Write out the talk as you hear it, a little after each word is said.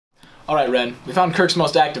Alright, Ren. We found Kirk's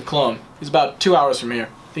most active clone. He's about 2 hours from here.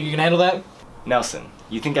 Think you can handle that? Nelson,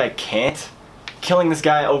 you think I can't? Killing this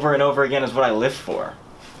guy over and over again is what I live for.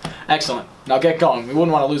 Excellent. Now get going. We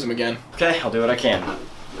wouldn't want to lose him again. Okay, I'll do what I can.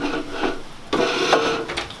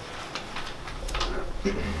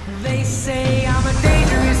 They say I'm a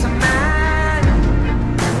dangerous man.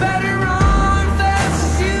 Better run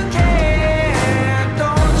fast as you can.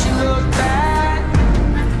 Don't you look back.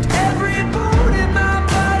 Every bone in my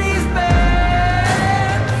body's bad.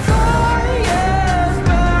 Fires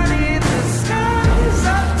burning, the skies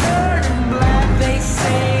are turning black. They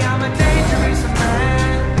say I'm a dangerous man.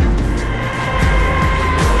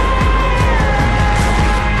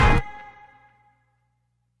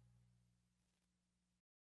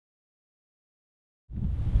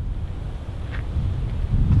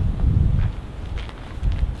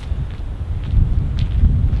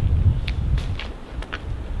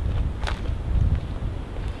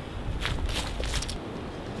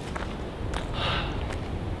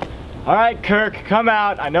 Alright, Kirk, come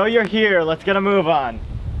out. I know you're here. Let's get a move on.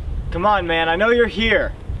 Come on, man. I know you're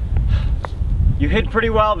here. You hid pretty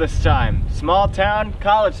well this time. Small town,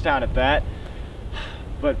 college town at that.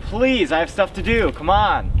 But please, I have stuff to do. Come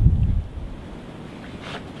on.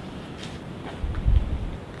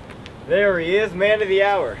 There he is, man of the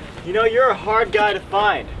hour. You know, you're a hard guy to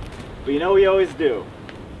find. But you know we always do.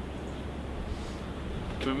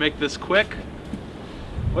 Can we make this quick?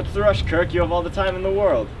 What's the rush, Kirk? You have all the time in the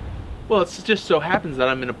world. Well, it just so happens that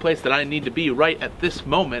I'm in a place that I need to be right at this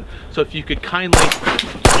moment. So if you could kindly...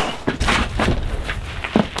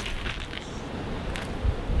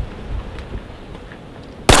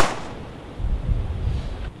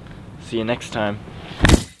 See you next time.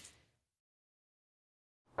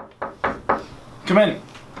 Come in.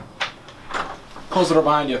 Close the door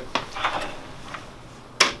behind you.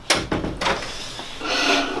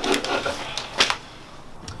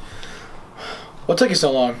 What took you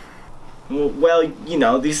so long? Well, you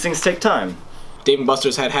know, these things take time. Dave and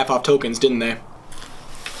Buster's had half-off tokens, didn't they?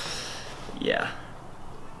 Yeah.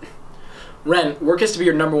 Ren, work has to be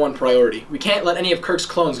your #1 priority. We can't let any of Kirk's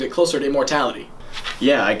clones get closer to immortality.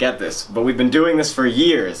 Yeah, I get this, but we've been doing this for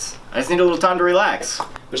years. I just need a little time to relax.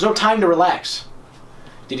 There's no time to relax.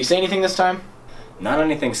 Did he say anything this time? Not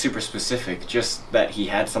anything super specific, just that he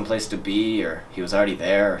had someplace to be, or he was already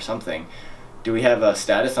there, or something. Do we have a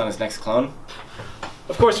status on his next clone?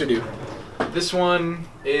 Of course we do. This one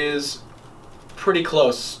is pretty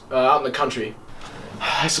close, out in the country.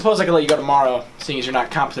 I suppose I could let you go tomorrow, seeing as you're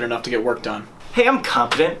not competent enough to get work done. Hey, I'm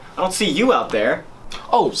competent. I don't see you out there.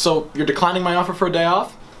 Oh, so you're declining my offer for a day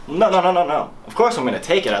off? No. Of course I'm gonna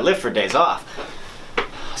take it. I live for days off.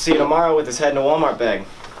 I'll see you tomorrow with his head in a Walmart bag.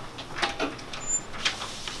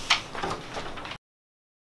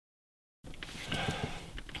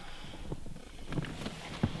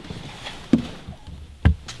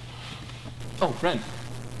 Oh, Ren.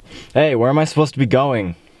 Hey, where am I supposed to be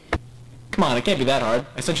going? Come on, it can't be that hard.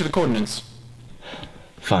 I sent you the coordinates.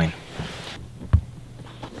 Fine.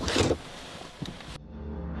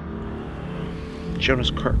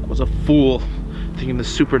 Jonas Kirk was a fool, thinking the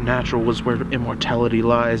supernatural was where immortality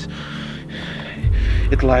lies.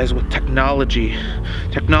 It lies with technology.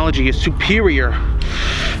 Technology is superior.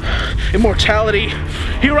 Immortality,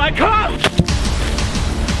 here I come!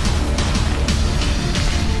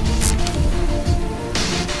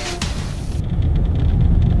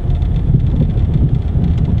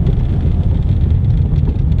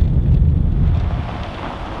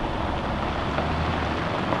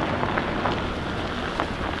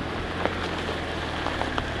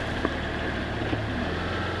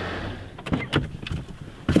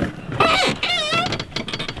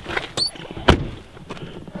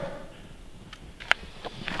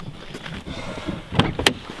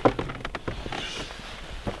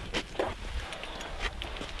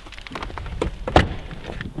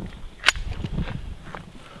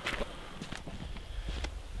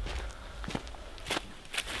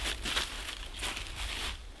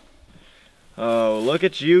 Oh, look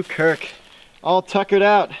at you, Kirk. All tuckered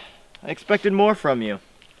out. I expected more from you.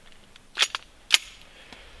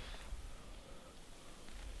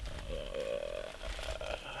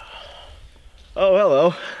 Oh,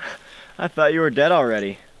 hello. I thought you were dead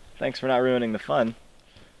already. Thanks for not ruining the fun.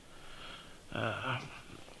 I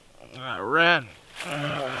ran.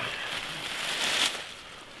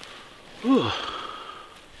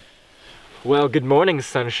 Well, good morning,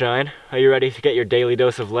 sunshine. Are you ready to get your daily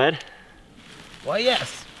dose of lead? Why,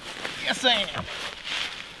 yes. Yes, I am.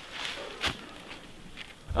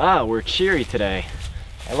 Ah, we're cheery today.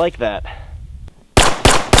 I like that.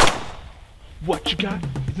 What you got?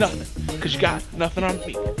 Nothing. Cause you got nothing on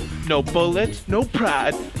me. No bullets, no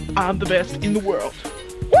pride. I'm the best in the world.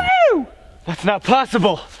 Woo! That's not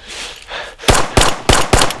possible.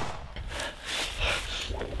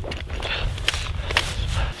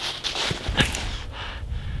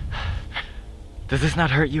 Does this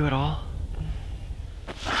not hurt you at all?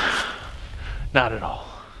 Not at all.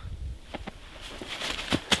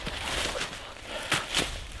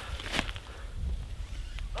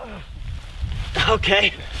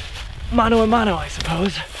 Okay. Mano a mano, I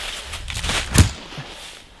suppose.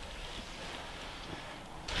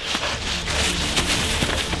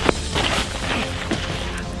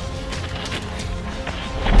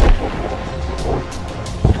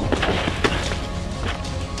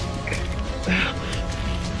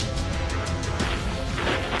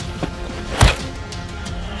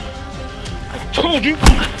 Told you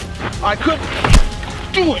I couldn't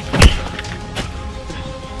do it.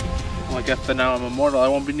 Well, I guess that now I'm immortal. I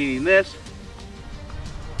won't be needing this.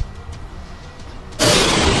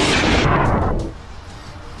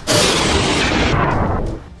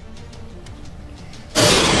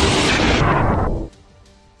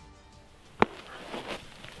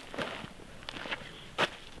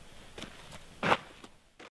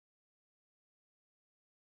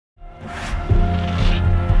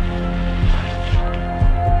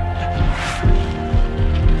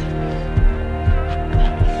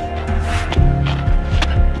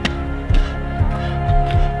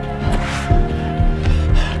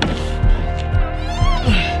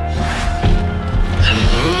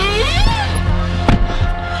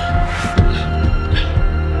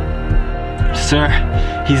 Sir,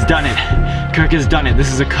 he's done it. Kirk has done it.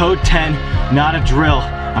 This is a code 10, not a drill.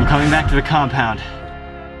 I'm coming back to the compound.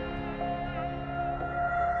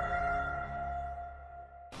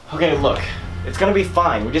 Okay, look, it's gonna be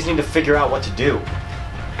fine. We just need to figure out what to do.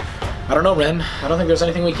 I don't know, Ren. I don't think there's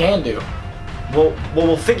anything we can do. Well,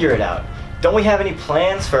 we'll figure it out. Don't we have any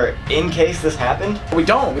plans for in case this happened? We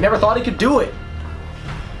don't. We never thought he could do it.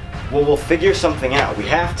 Well, we'll figure something out. We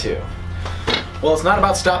have to. Well, it's not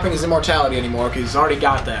about stopping his immortality anymore, because he's already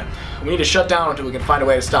got that. We need to shut down until we can find a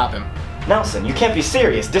way to stop him. Nelson, you can't be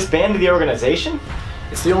serious. Disband the organization?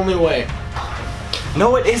 It's the only way.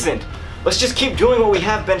 No, it isn't. Let's just keep doing what we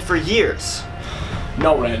have been for years.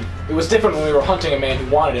 No, Ren. It was different when we were hunting a man who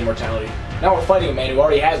wanted immortality. Now we're fighting a man who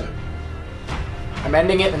already has it. I'm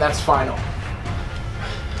ending it, and that's final.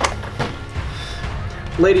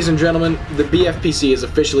 Ladies and gentlemen, the BFPC is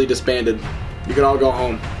officially disbanded. You can all go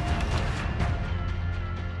home.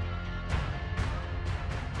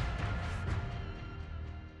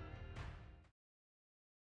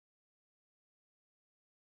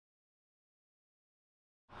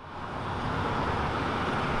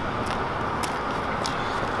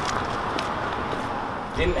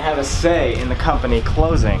 Didn't have a say in the company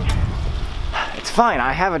closing. It's fine,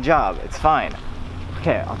 I have a job. It's fine.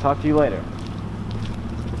 Okay, I'll talk to you later.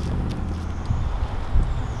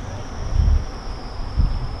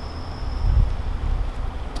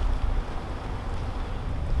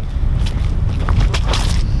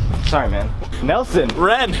 Sorry, man. Nelson!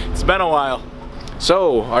 Ren, it's been a while.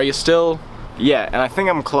 So, are you still... Yeah, and I think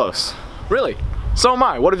I'm close. Really? So am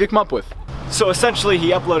I. What have you come up with? So essentially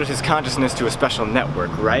he uploaded his consciousness to a special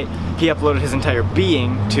network, right? He uploaded his entire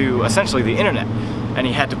being to essentially the internet, and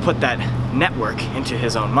he had to put that network into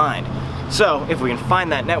his own mind. So if we can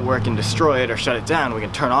find that network and destroy it or shut it down, we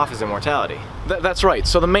can turn off his immortality. That's right.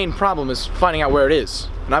 So the main problem is finding out where it is.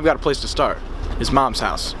 And I've got a place to start. His mom's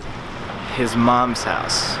house. His mom's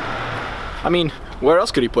house. I mean, where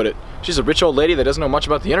else could he put it? She's a rich old lady that doesn't know much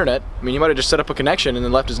about the internet. I mean, he might have just set up a connection and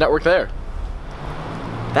then left his network there.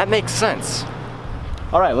 That makes sense.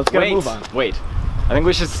 Alright, let's get a move on. Wait. I think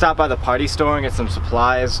we should stop by the party store and get some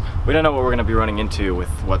supplies. We don't know what we're gonna be running into with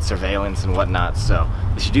what surveillance and whatnot, so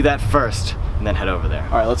we should do that first and then head over there.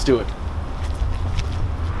 Alright, let's do it.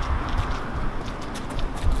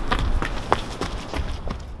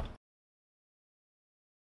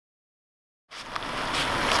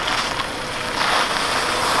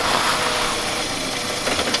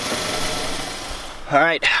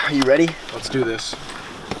 Alright, are you ready? Let's do this.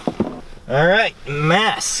 Alright,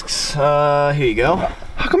 masks. Here you go.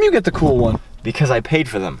 How come you get the cool one? Because I paid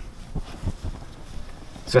for them.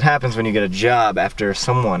 That's what happens when you get a job after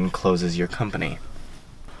someone closes your company.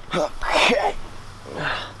 Okay.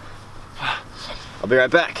 I'll be right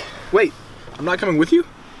back. Wait, I'm not coming with you?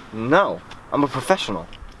 No, I'm a professional.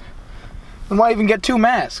 Then why even get 2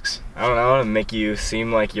 masks? I don't know, to make you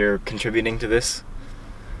seem like you're contributing to this.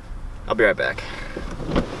 I'll be right back.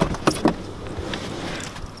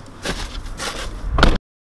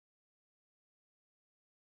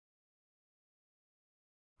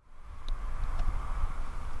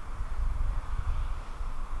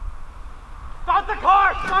 the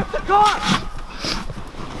car! Start the car!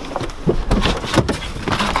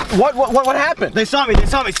 What happened? They saw me.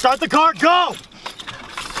 Start the car, go!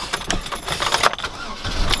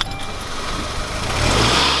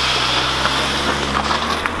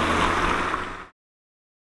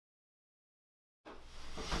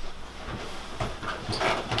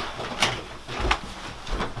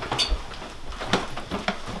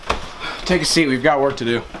 Take a seat, we've got work to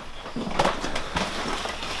do.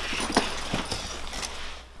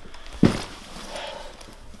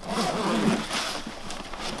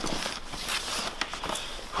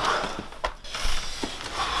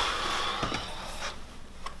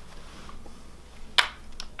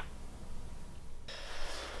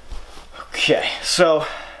 Okay, so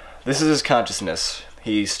this is his consciousness.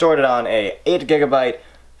 He stored it on a 8 GB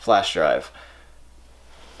flash drive.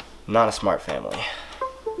 Not a smart family.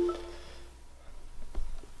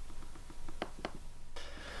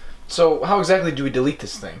 So, how exactly do we delete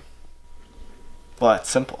this thing? Well, it's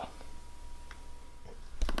simple.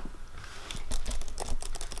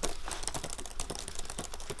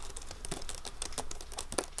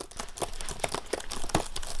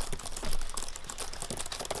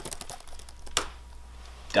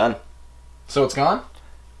 Done. So it's gone?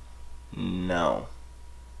 No.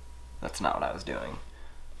 That's not what I was doing.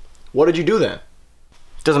 What did you do then?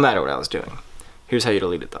 Doesn't matter what I was doing. Here's how you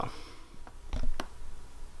delete it though.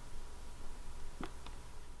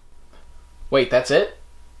 Wait, that's it?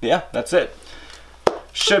 Yeah, that's it.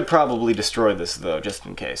 Should probably destroy this though, just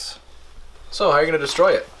in case. So, how are you gonna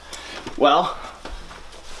destroy it? Well,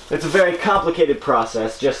 it's a very complicated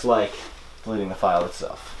process, just like deleting the file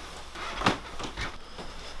itself.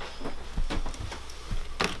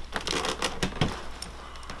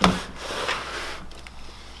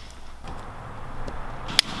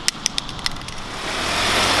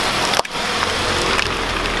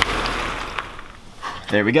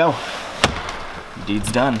 There we go.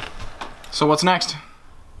 Deed's done. So what's next?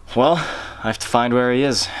 Well, I have to find where he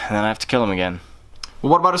is, and then I have to kill him again.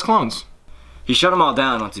 Well, what about his clones? He shut them all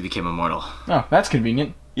down once he became immortal. Oh, that's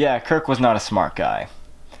convenient. Yeah, Kirk was not a smart guy.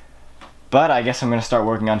 But I guess I'm gonna start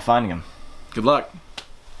working on finding him. Good luck.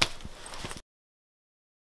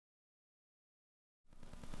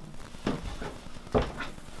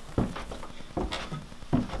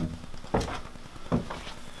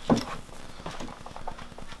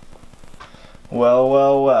 Well,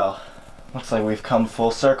 well, well. Looks like we've come full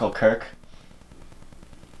circle, Kirk.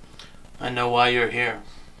 I know why you're here.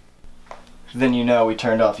 Then you know we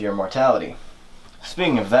turned off your immortality.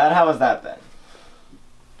 Speaking of that, how has that been?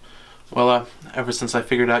 Well, ever since I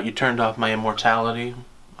figured out you turned off my immortality,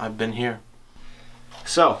 I've been here.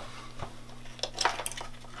 So,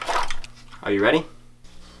 are you ready?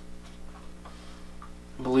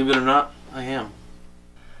 Believe it or not, I am.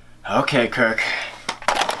 Okay, Kirk.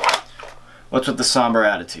 What's with the somber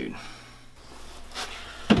attitude?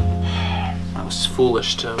 I was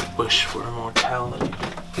foolish to wish for immortality.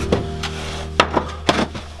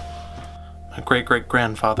 My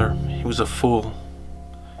great-great-grandfather, he was a fool.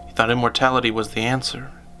 He thought immortality was the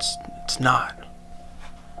answer. It's not.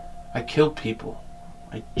 I killed people.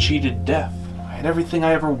 I cheated death. I had everything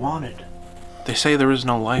I ever wanted. They say there is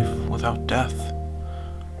no life without death.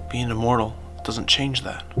 Being immortal doesn't change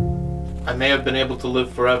that. I may have been able to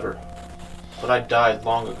live forever, but I died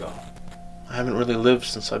long ago. I haven't really lived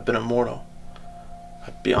since I've been immortal.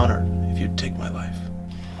 I'd be honored if you'd take my life.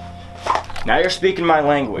 Now you're speaking my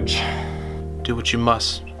language. Do what you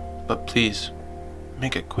must, but please,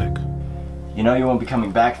 make it quick. You know you won't be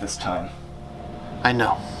coming back this time. I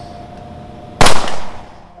know.